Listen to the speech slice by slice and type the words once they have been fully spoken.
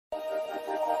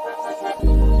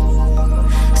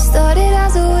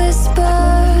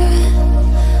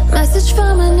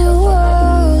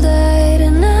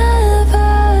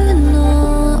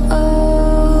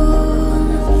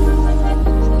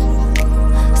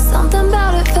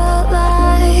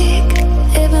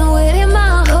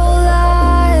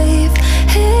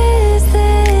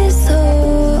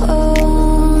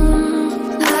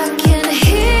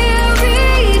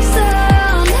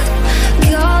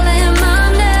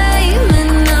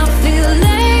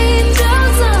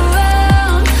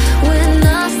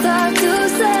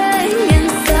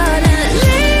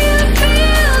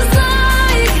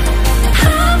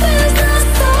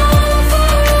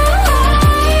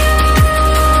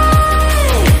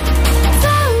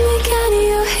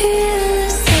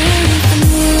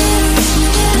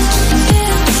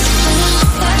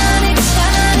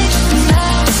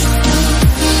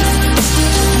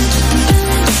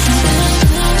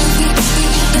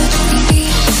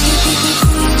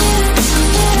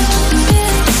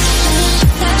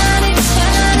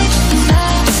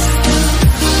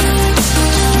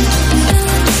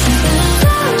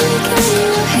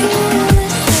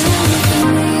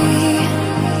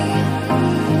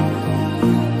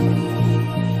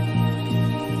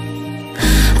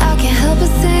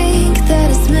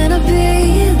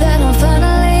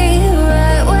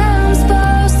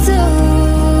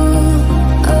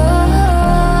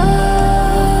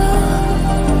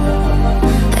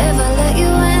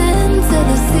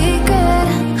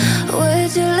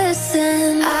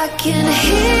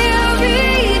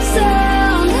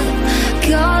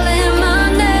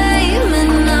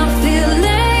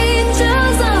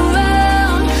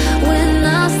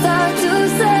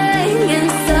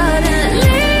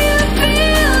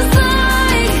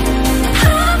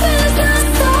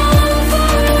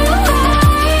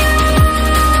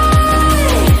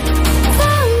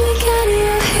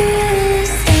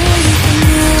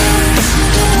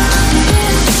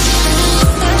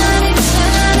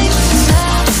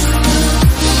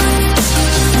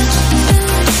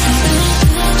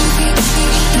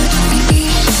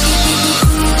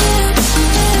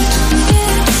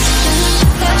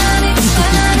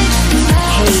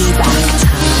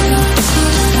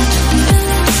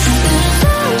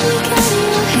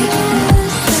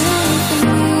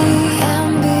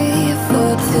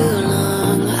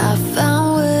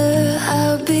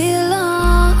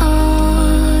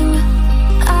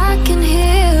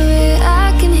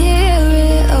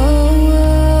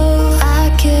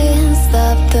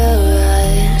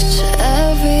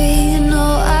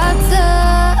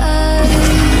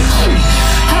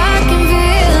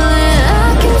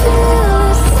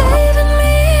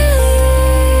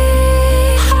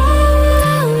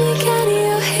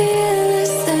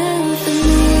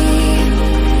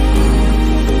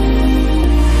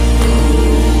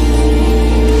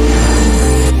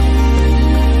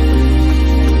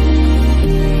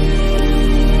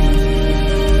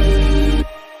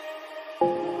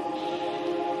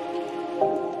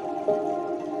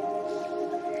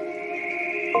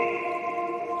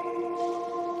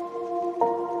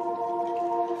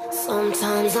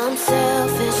Sometimes I'm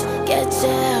selfish, get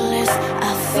jealous,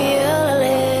 I feel a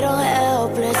little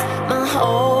helpless. My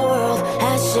whole world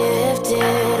has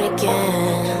shifted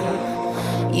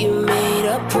again. You made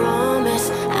a promise,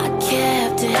 I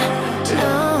kept it.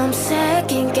 Now I'm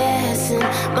second guessing.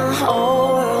 My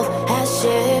whole world has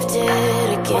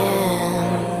shifted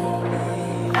again.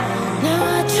 Now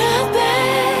I drive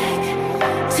back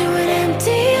to an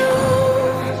empty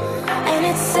room, and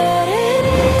it's setting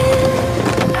in.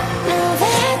 Now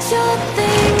that your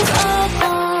things are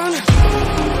gone,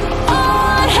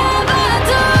 what have I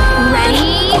done?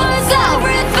 Ready? Was Go!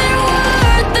 everything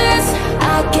worth this?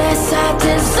 I guess I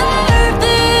deserve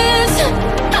this.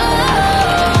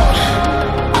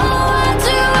 I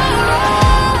do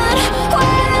run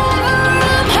wherever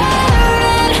I'm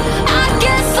hurting. I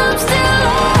guess I'm still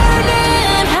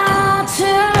learning how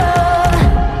to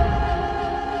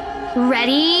run.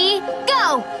 Ready?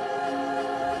 Go!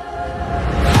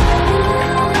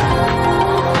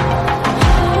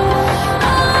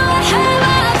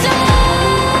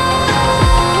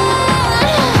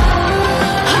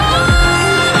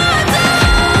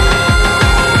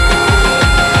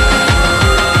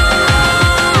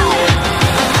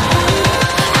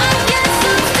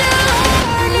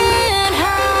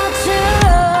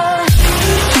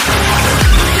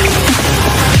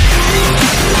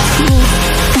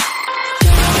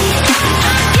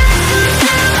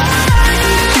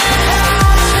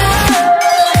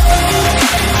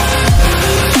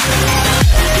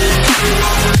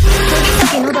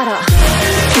 What have I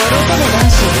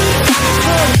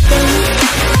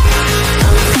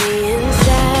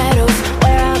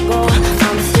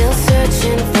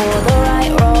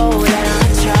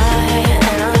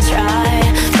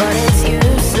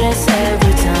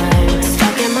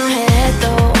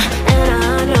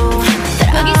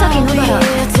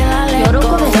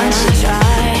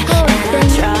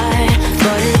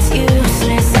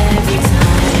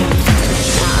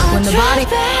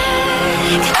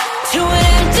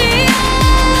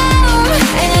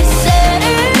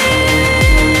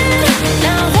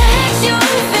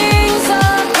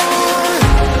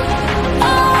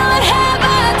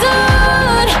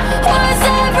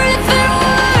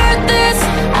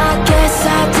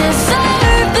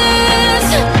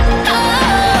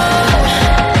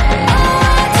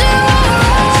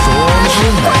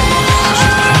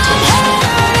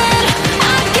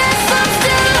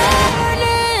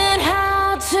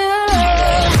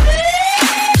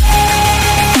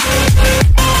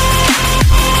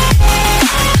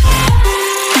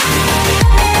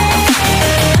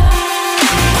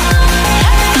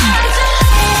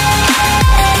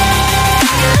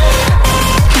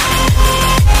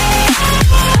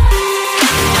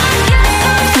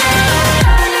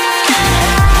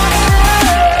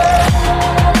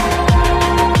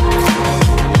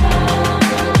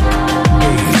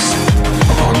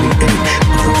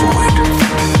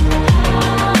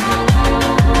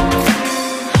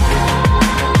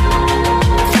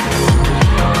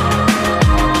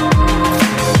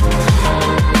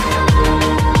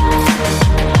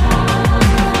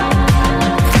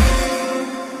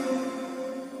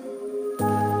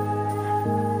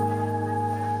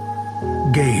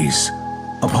Gaze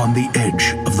upon the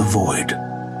edge of the void.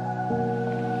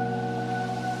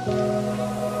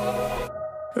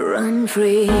 Run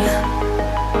free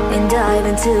and dive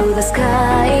into the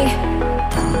sky.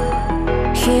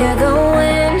 Hear the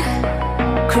wind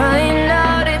crying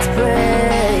out its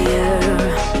prayer.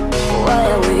 Why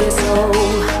are we so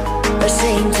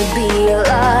ashamed to be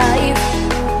alive?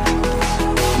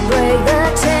 Break the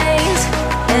chains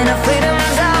and our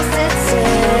freedom's ours to take.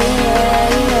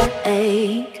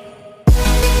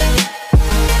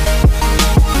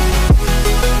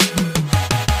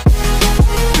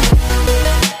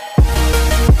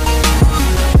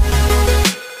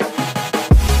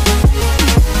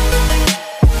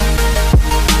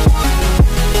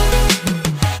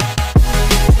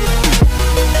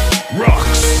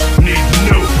 Rocks need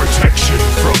no protection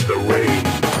from the rain.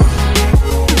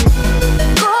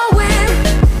 Going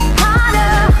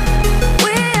harder,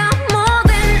 we are more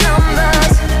than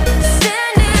numbers,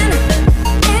 standing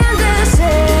in the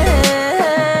shade.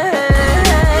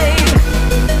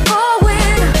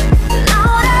 Going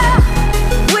louder,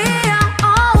 we are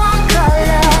all one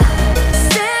color,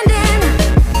 standing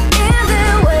in the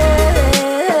way.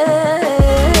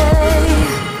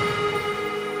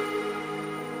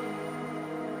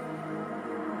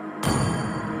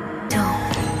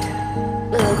 Don't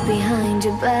look behind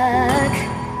your back.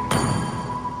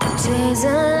 Chase a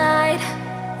light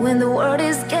when the world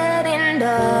is getting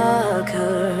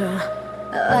darker.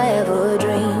 I have a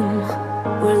dream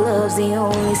where love's the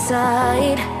only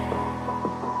side.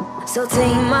 So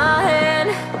take my hand,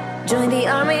 join the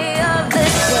army of the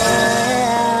shadows.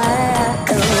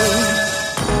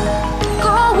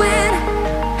 Going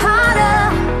harder,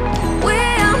 we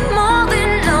are more than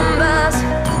numbers,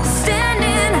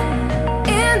 standing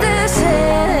in this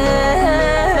hate.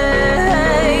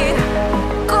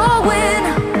 Going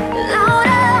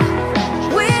louder,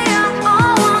 we are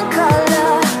all one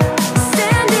color,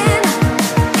 standing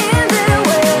in their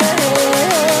way.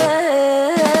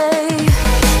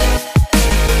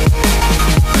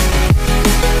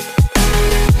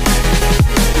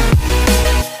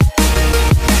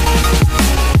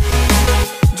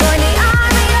 Join the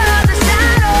army of the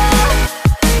shadow.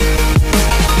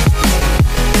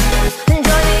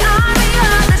 Join the army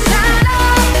of the shadow.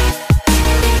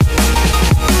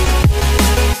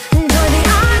 Join the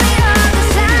army of the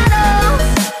shadows,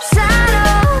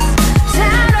 shadows,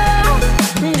 shadows.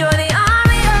 Join the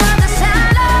army of the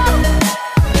shadows.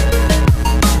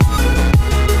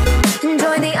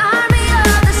 Join the army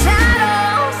of the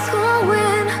shadows.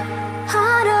 Going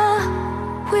harder,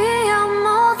 we are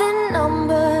more than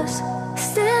numbers,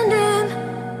 standing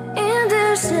in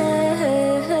their shade.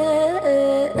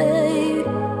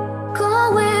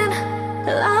 Going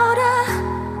louder,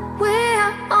 we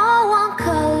are all one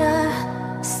color,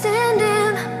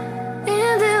 standing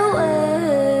in their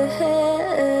way.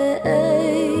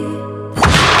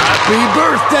 Happy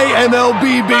birthday,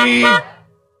 MLBB!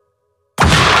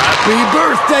 Happy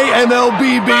birthday,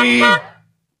 MLBB!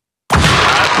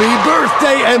 Happy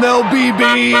birthday, MLBB!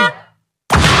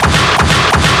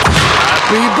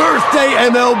 Happy birthday,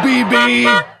 MLBB!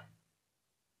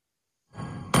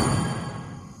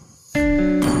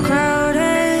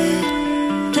 Crowded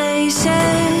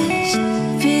places,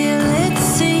 feel it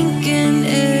sinking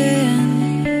in.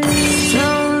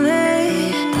 Lonely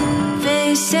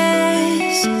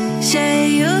faces, say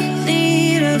you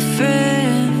need a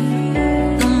friend.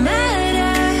 No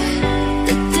matter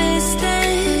the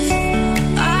distance,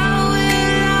 I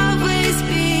will always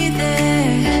be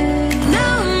there. No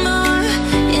more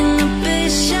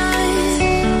inhibitions,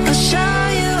 I'll show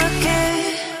you I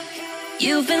care.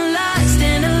 You've been lost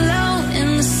and alone in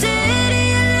the city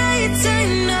of lights, I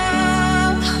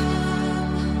know.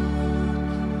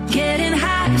 Getting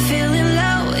high, feeling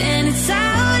low, and it's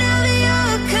out of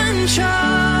your control.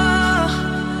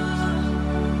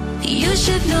 You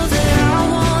should know that